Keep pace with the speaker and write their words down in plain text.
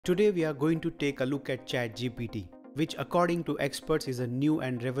Today we are going to take a look at ChatGPT, which according to experts is a new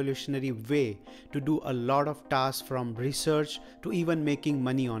and revolutionary way to do a lot of tasks from research to even making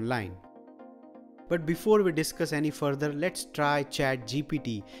money online. But before we discuss any further, let's try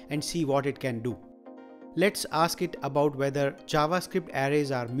ChatGPT and see what it can do. Let's ask it about whether JavaScript arrays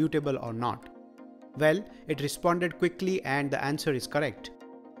are mutable or not. Well, it responded quickly and the answer is correct.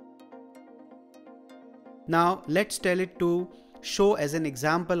 Now let's tell it to show as an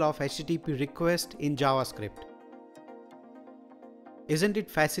example of HTTP request in JavaScript. Isn't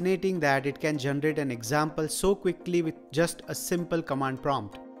it fascinating that it can generate an example so quickly with just a simple command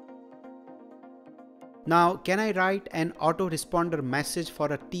prompt? Now, can I write an autoresponder message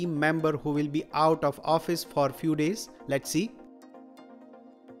for a team member who will be out of office for a few days? Let's see.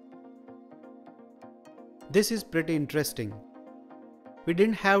 This is pretty interesting. We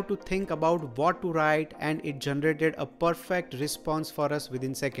didn't have to think about what to write and it generated a perfect response for us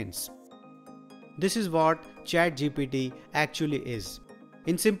within seconds. This is what ChatGPT actually is.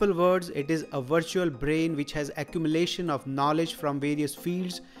 In simple words, it is a virtual brain which has accumulation of knowledge from various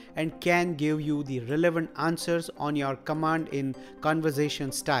fields and can give you the relevant answers on your command in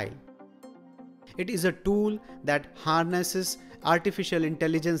conversation style. It is a tool that harnesses artificial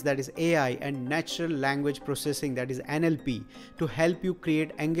intelligence, that is AI, and natural language processing, that is NLP, to help you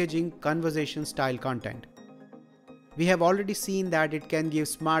create engaging conversation style content. We have already seen that it can give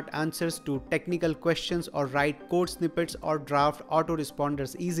smart answers to technical questions or write code snippets or draft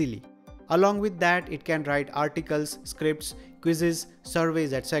autoresponders easily. Along with that, it can write articles, scripts, quizzes,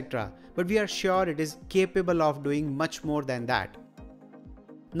 surveys, etc. But we are sure it is capable of doing much more than that.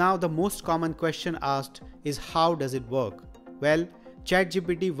 Now, the most common question asked is, how does it work? Well,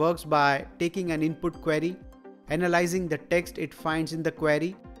 ChatGPT works by taking an input query, analyzing the text it finds in the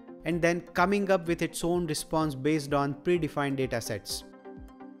query, and then coming up with its own response based on predefined datasets.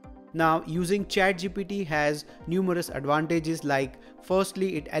 Now, using ChatGPT has numerous advantages, like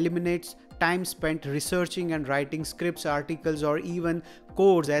firstly, it eliminates time spent researching and writing scripts, articles, or even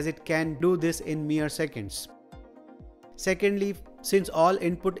codes, as it can do this in mere seconds. Secondly, since all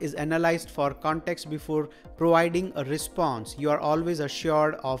input is analyzed for context before providing a response, you are always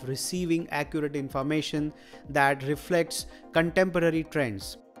assured of receiving accurate information that reflects contemporary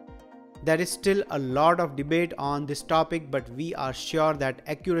trends. There is still a lot of debate on this topic, but we are sure that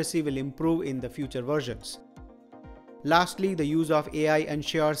accuracy will improve in the future versions. Lastly, the use of AI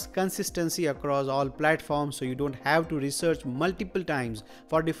ensures consistency across all platforms, so you don't have to research multiple times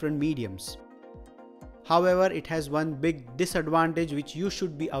for different mediums. However, it has one big disadvantage which you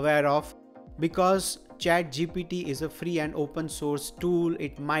should be aware of. Because ChatGPT is a free and open source tool,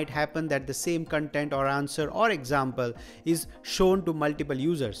 it might happen that the same content or answer or example is shown to multiple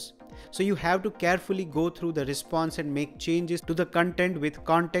users. So you have to carefully go through the response and make changes to the content with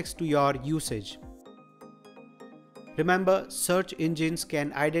context to your usage. Remember, search engines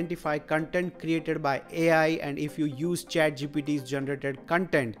can identify content created by AI, and if you use ChatGPT's generated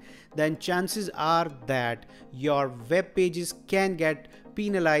content, then chances are that your web pages can get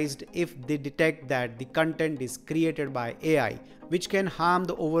penalized if they detect that the content is created by AI, which can harm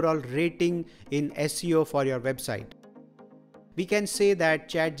the overall rating in SEO for your website. We can say that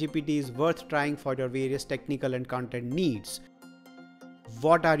ChatGPT is worth trying for your various technical and content needs.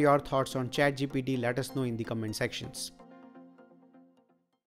 What are your thoughts on ChatGPT? Let us know in the comment sections.